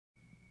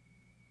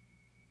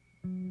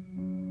Yeah,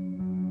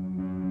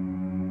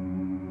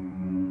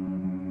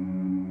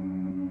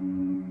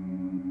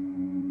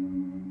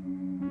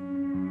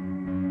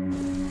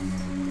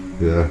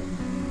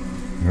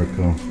 here it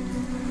comes.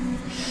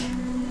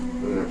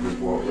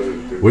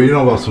 What do you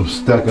know about some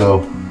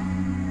stucco?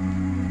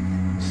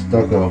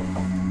 Stucco.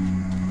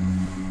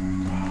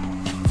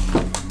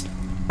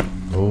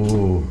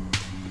 Oh,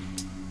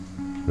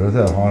 there's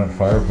that haunted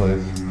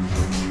fireplace.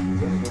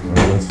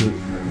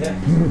 Yeah,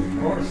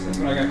 of course. That's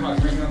what I got caught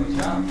drinking on the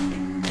job.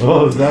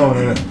 Oh, is that one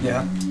in it?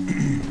 Yeah.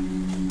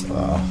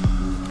 Wow.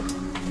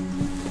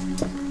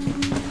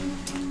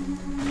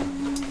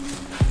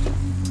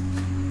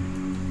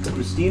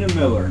 Christina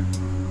Miller.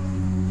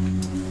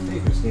 Hey,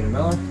 Christina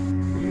Miller.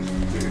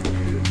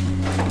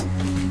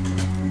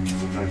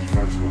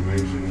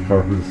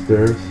 Carpeted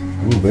stairs.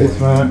 Ooh,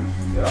 basement.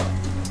 Yeah.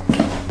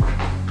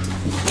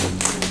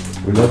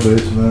 We love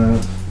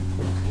basement.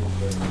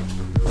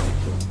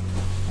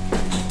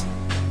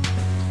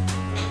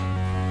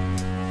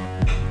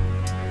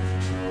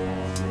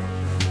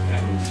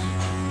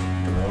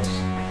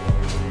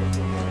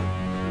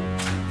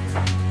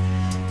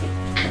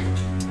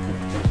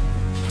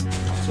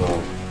 So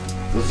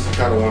this is the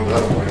kind of one that I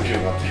don't want to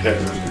get out the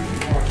head.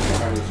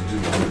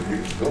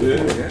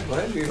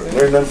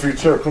 Larry, none for you,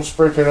 sir. Come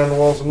spray paint on the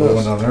walls and One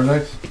this. down there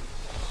next.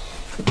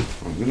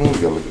 You know we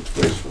gotta look at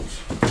the basements.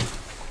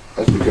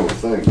 That's become a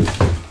thing.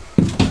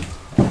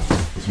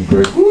 Some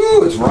great,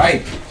 Woo, it's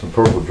ripe. some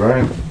purple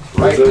drain.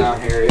 Right Is it?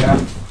 down here, yeah.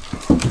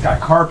 Got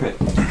carpet.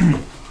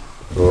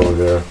 Oh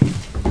yeah.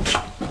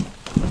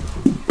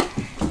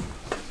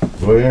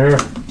 Way here.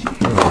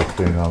 I'm not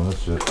staying on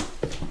this shit.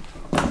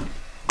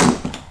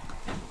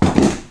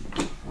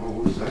 Oh,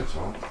 what is that,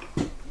 Tom?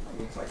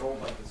 Looks like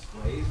old like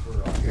displays for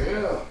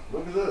Yeah,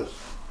 look at this.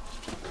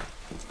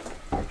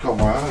 That caught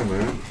my eye,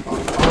 man. Oh,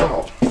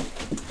 wow.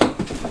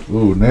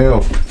 Ooh,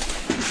 nail.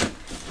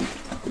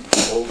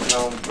 Old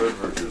Town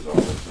Beverages on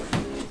this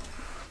thing.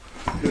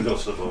 You know,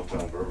 says Old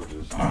Town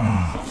Beverages.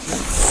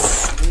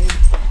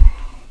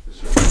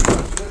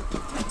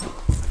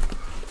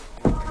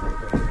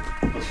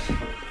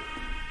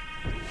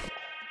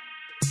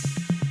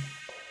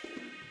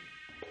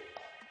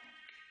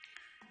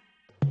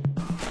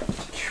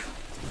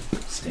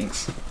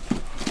 Stinks.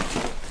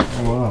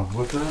 Oh wow,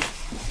 what's that?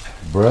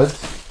 Breads?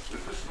 It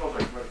just smells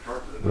like red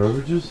carpet.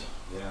 Beverages?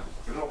 Yeah.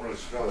 It don't really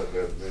smell that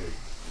bad to me.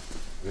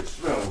 It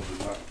smells,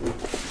 but not.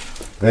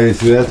 Hey, you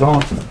see that,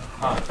 Tom?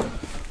 Huh.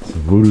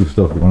 Some voodoo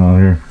stuff going on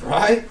here.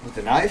 Right? With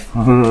the knife?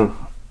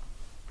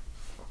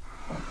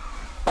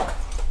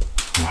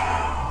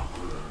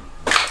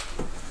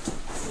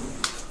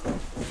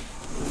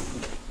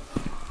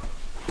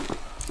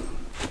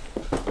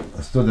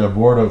 I stood that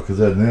board up because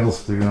that nail's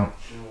sticking out.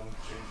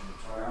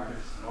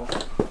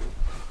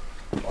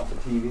 Off the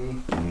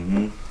TV.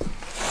 Mm-hmm.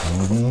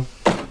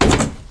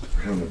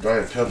 Mm-hmm. Having a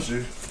Diet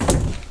Pepsi.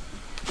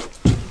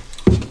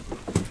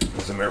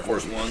 Some Air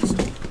Force Ones.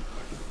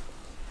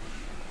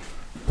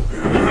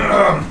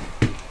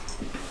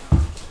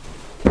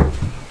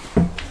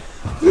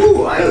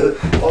 Ooh,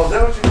 Oh, is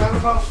that what you got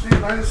about,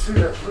 Steve? I didn't see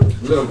that.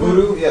 little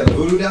voodoo. Yeah, the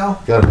voodoo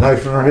doll. Got a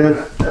knife in her head.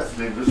 That's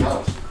the name of this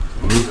house.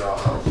 This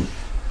house.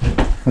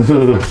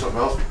 They're There's something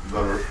else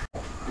better.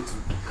 It's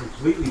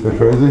completely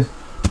crazy.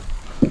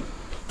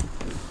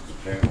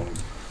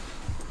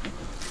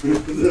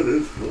 That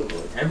is cool.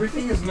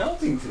 Everything is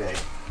melting today.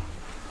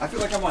 I feel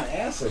like I'm on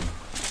acid.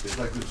 It's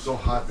like it's so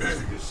hot that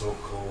it gets so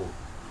cold.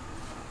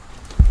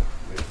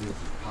 Makes things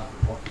hot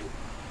and bucket.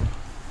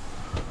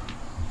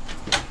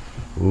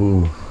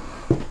 Ooh.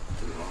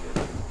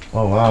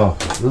 Oh wow.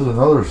 There's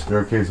another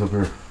staircase up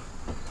here.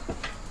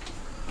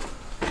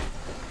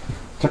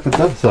 Check the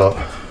depths out.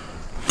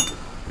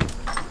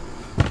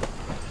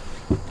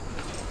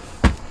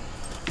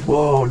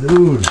 Whoa,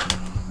 dude.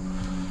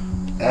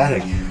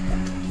 Attic.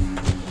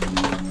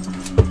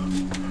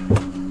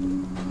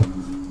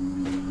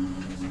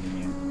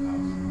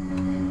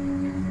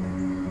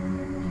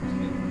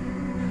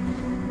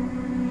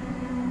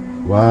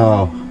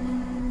 Wow.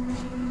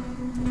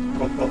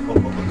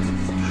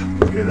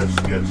 Okay, that's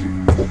sketchy.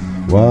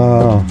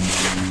 Wow.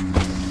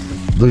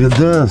 Look at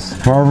this.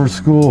 Harvard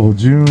School,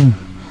 June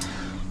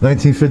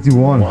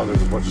 1951. Wow,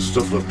 there's a bunch of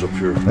stuff left up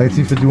here.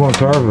 1951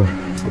 Carver.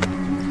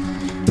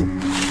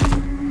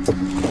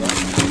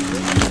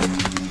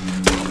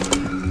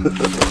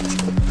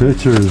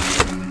 Pictures.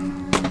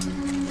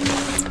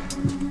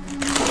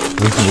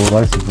 Visible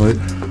license plate.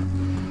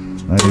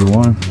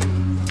 91.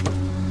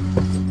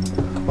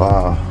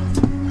 Wow.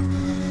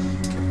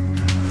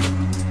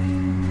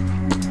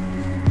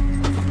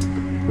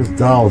 There's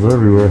dolls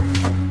everywhere.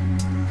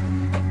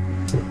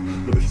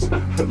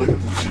 Look at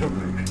the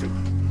chimney.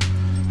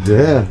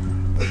 Yeah.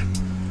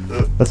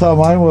 That's how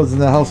mine was in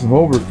that house in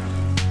Hobart.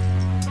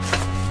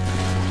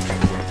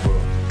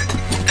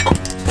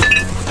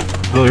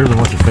 Oh, here's a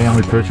bunch of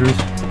family pictures.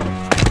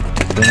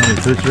 Family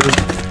pictures.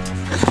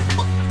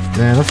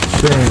 Man, that's a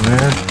shame,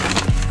 man.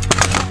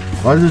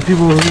 Why do these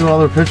people leave all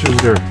their pictures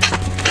here?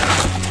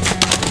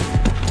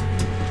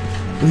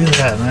 Look at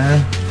that,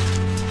 man.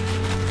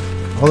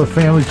 All the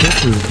family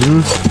pictures,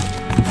 dude.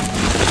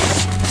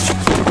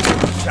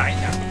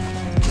 China.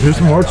 Here's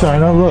some more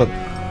China, look.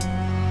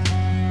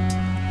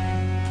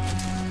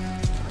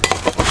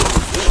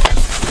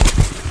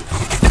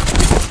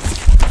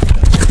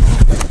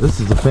 This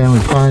is the family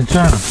flying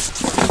China.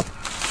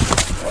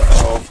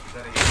 Uh-oh.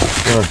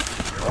 What?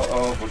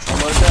 Uh-oh. Which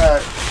one was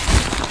that?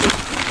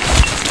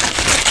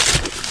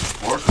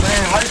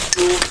 Horseman High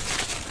School.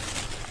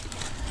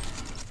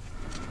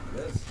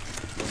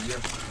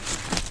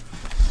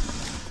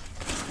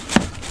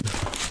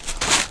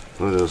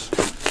 Look at this.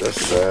 That's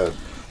sad.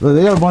 Look,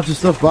 they got a bunch of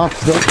stuff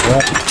boxed up.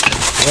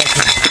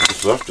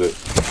 Just left it.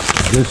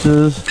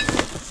 Dishes.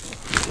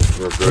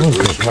 For a This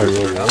is graduation probably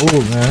picture. really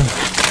old, man.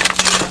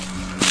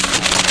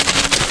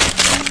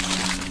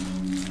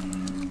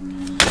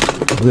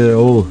 The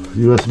old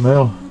U.S.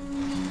 mail.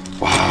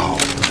 Wow.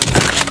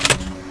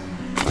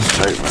 That's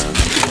tight, man.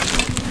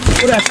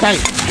 Oh, that's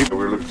tight. We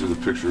were looking through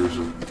the pictures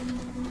and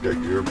got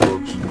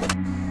yearbooks.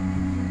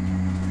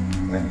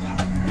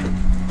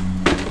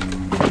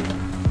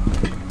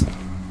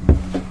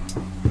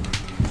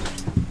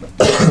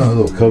 A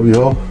little cubby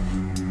hole.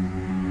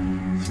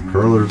 Some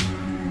curlers.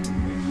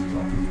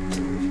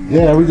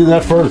 Yeah, we did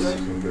that first.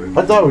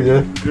 I thought we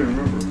did. Couldn't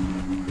remember.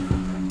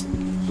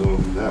 So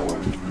that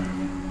one.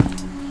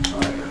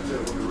 Alright, that's it.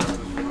 We're gonna wrap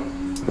this one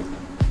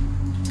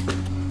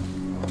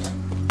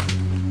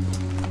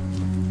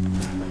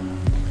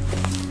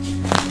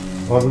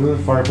up. Oh, look at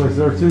the fireplace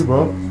there too, bro.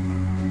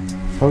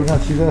 How would we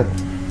not see that?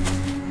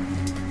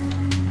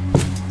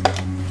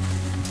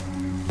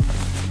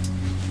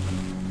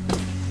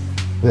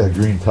 Yeah,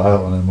 green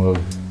tile on that mug.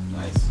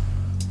 Nice.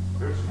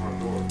 There's the front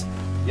door.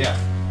 Yeah.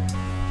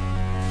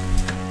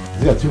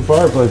 He's got two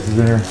fireplaces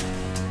in here.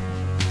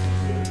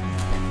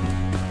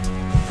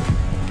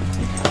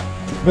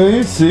 Man,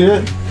 you see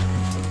it.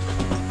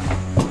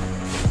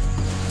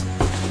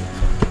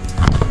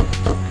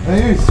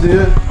 Man, you see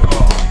it.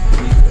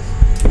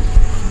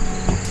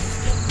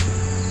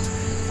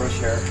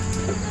 Fresh air.